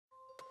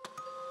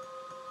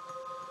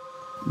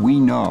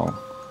We know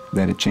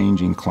that a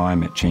changing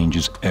climate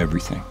changes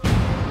everything.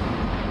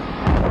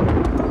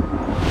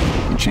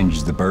 It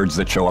changes the birds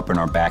that show up in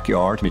our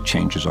backyard. It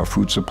changes our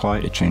food supply.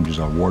 It changes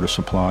our water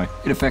supply.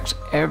 It affects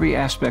every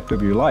aspect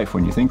of your life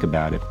when you think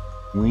about it.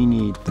 We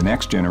need the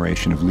next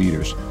generation of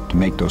leaders to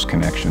make those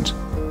connections.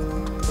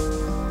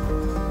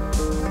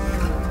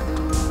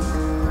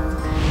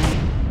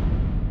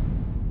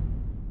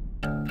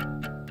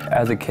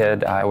 As a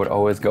kid, I would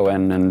always go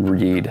in and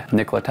read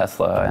Nikola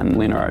Tesla and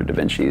Leonardo da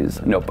Vinci's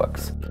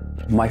notebooks.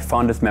 My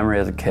fondest memory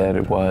as a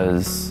kid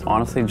was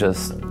honestly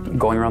just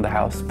going around the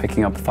house,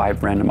 picking up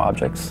 5 random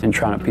objects and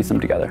trying to piece them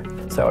together.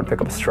 So I would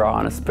pick up a straw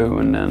and a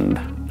spoon and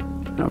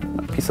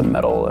a piece of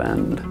metal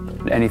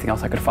and anything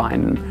else I could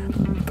find. And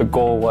the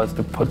goal was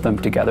to put them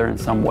together in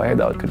some way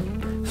that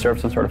could serve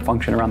some sort of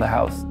function around the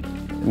house.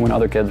 When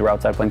other kids were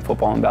outside playing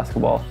football and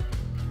basketball.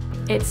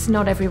 It's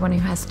not everyone who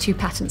has 2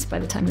 patents by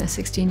the time they're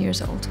 16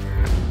 years old.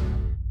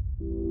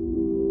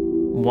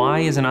 Why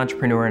is an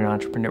entrepreneur an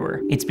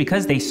entrepreneur? It's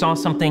because they saw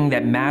something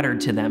that mattered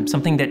to them,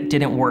 something that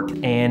didn't work,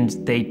 and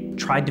they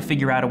tried to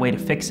figure out a way to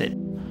fix it.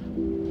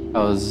 I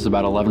was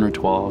about 11 or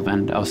 12,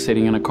 and I was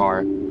sitting in a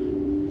car.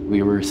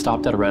 We were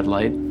stopped at a red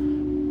light.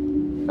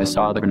 I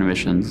saw the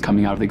emissions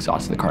coming out of the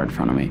exhaust of the car in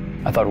front of me.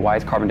 I thought, why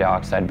is carbon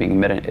dioxide being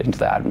emitted into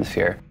the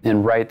atmosphere?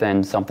 And right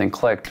then, something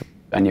clicked.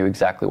 I knew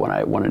exactly what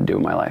I wanted to do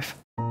in my life.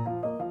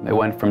 It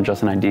went from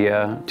just an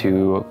idea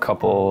to a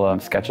couple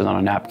of sketches on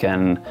a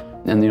napkin.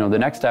 And the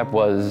next step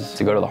was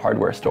to go to the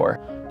hardware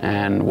store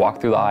and walk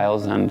through the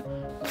aisles and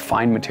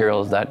find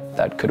materials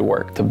that could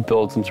work to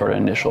build some sort of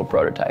initial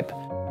prototype.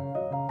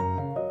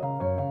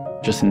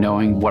 Just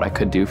knowing what I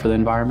could do for the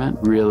environment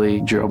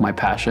really drove my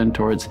passion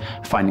towards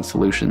finding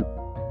solutions.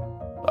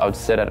 I would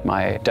sit at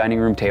my dining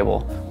room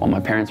table while my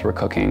parents were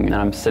cooking, and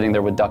I'm sitting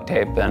there with duct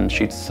tape and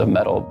sheets of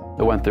metal.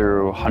 It went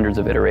through hundreds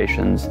of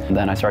iterations, and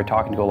then I started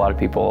talking to a lot of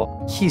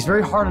people. He's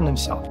very hard on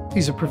himself.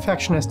 He's a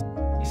perfectionist.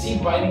 Is he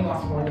biting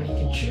off more than he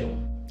can chew?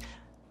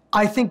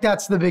 I think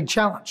that's the big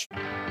challenge.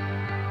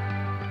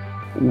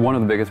 One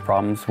of the biggest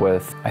problems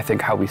with, I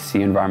think, how we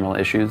see environmental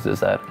issues is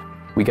that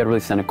we get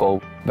really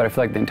cynical, but I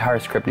feel like the entire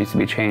script needs to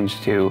be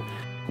changed to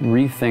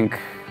rethink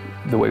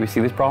the way we see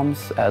these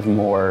problems as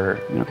more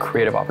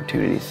creative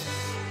opportunities.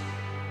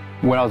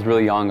 When I was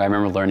really young, I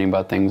remember learning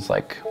about things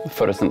like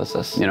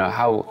photosynthesis,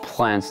 how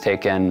plants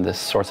take in this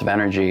source of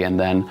energy and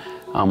then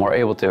are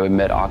able to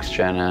emit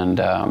oxygen and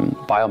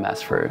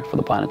biomass for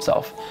the planet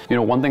itself.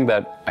 One thing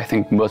that I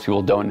think most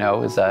people don't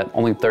know is that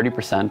only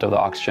 30% of the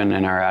oxygen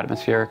in our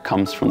atmosphere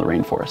comes from the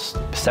rainforest.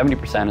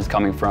 70% is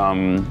coming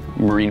from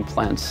marine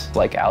plants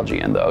like algae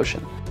in the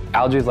ocean.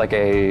 Algae is like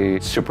a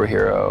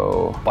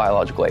superhero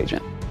biological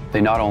agent. They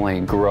not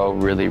only grow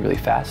really, really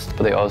fast,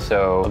 but they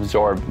also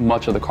absorb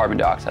much of the carbon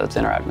dioxide that's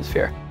in our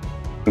atmosphere.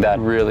 That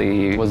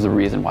really was the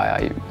reason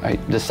why I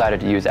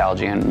decided to use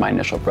algae in my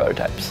initial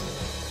prototypes.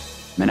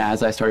 And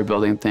as I started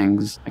building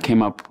things, I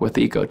came up with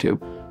the EcoTube.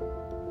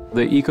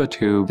 The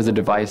EcoTube is a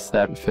device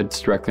that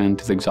fits directly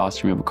into the exhaust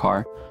stream of a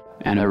car,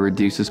 and it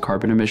reduces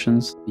carbon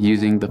emissions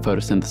using the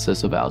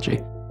photosynthesis of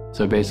algae.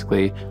 So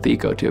basically, the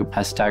EcoTube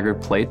has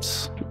staggered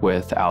plates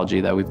with algae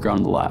that we've grown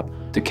in the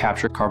lab to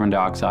capture carbon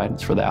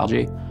dioxide for the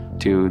algae,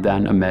 to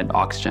then emit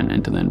oxygen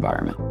into the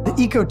environment. The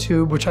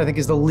EcoTube, which I think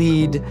is the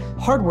lead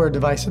hardware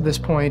device at this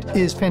point,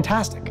 is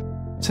fantastic.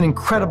 It's an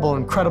incredible,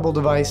 incredible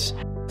device.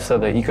 So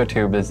the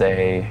EcoTube is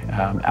a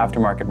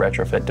aftermarket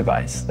retrofit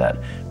device that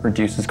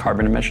reduces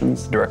carbon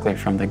emissions directly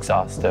from the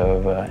exhaust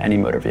of any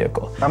motor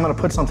vehicle. I'm going to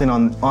put something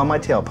on my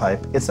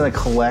tailpipe. It's going to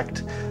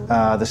collect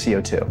the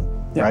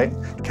CO2, yeah. Right?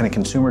 Can a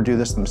consumer do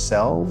this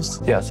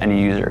themselves? Yes,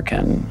 any user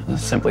can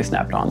simply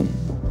snap it on.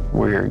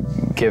 We're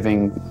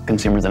giving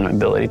consumers an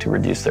ability to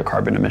reduce their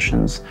carbon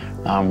emissions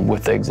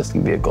with the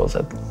existing vehicles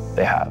that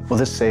they have. Will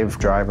this save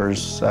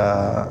drivers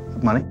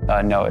money?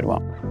 No, it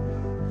won't.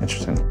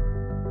 Interesting.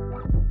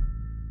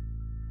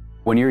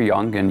 When you're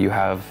young and you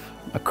have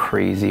a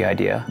crazy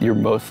idea, you're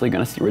mostly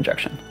going to see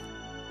rejection.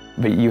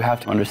 But you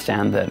have to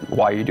understand that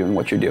why you're doing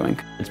what you're doing.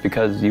 It's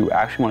because you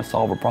actually want to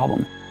solve a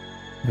problem.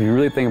 If you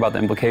really think about the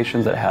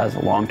implications that it has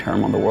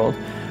long-term on the world,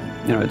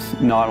 it's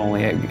not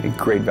only a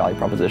great value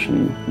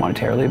proposition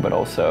monetarily, but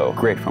also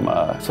great from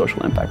a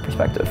social impact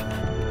perspective.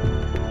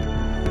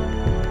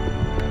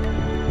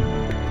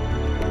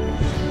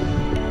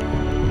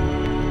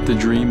 The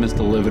dream is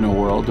to live in a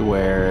world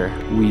where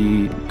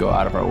we go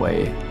out of our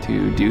way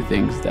to do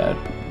things that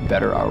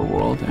better our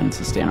world and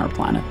sustain our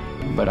planet.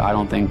 But I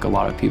don't think a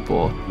lot of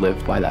people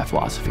live by that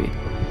philosophy.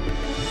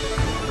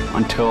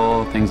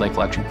 Until things like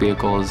electric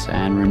vehicles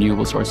and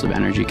renewable sources of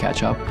energy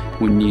catch up,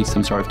 we need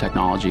some sort of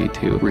technology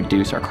to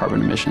reduce our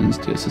carbon emissions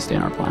to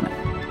sustain our planet.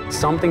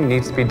 Something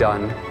needs to be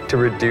done to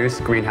reduce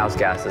greenhouse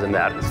gases in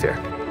the atmosphere.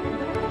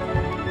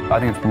 I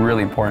think it's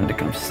really important to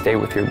kind of stay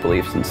with your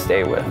beliefs and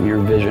stay with your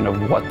vision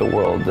of what the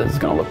world is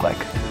going to look like.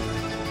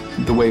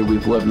 The way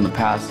we've lived in the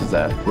past is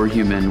that we're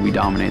human, we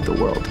dominate the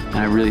world. And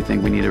I really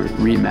think we need to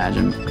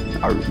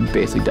reimagine our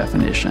basic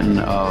definition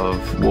of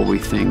what we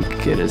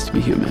think it is to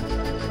be human.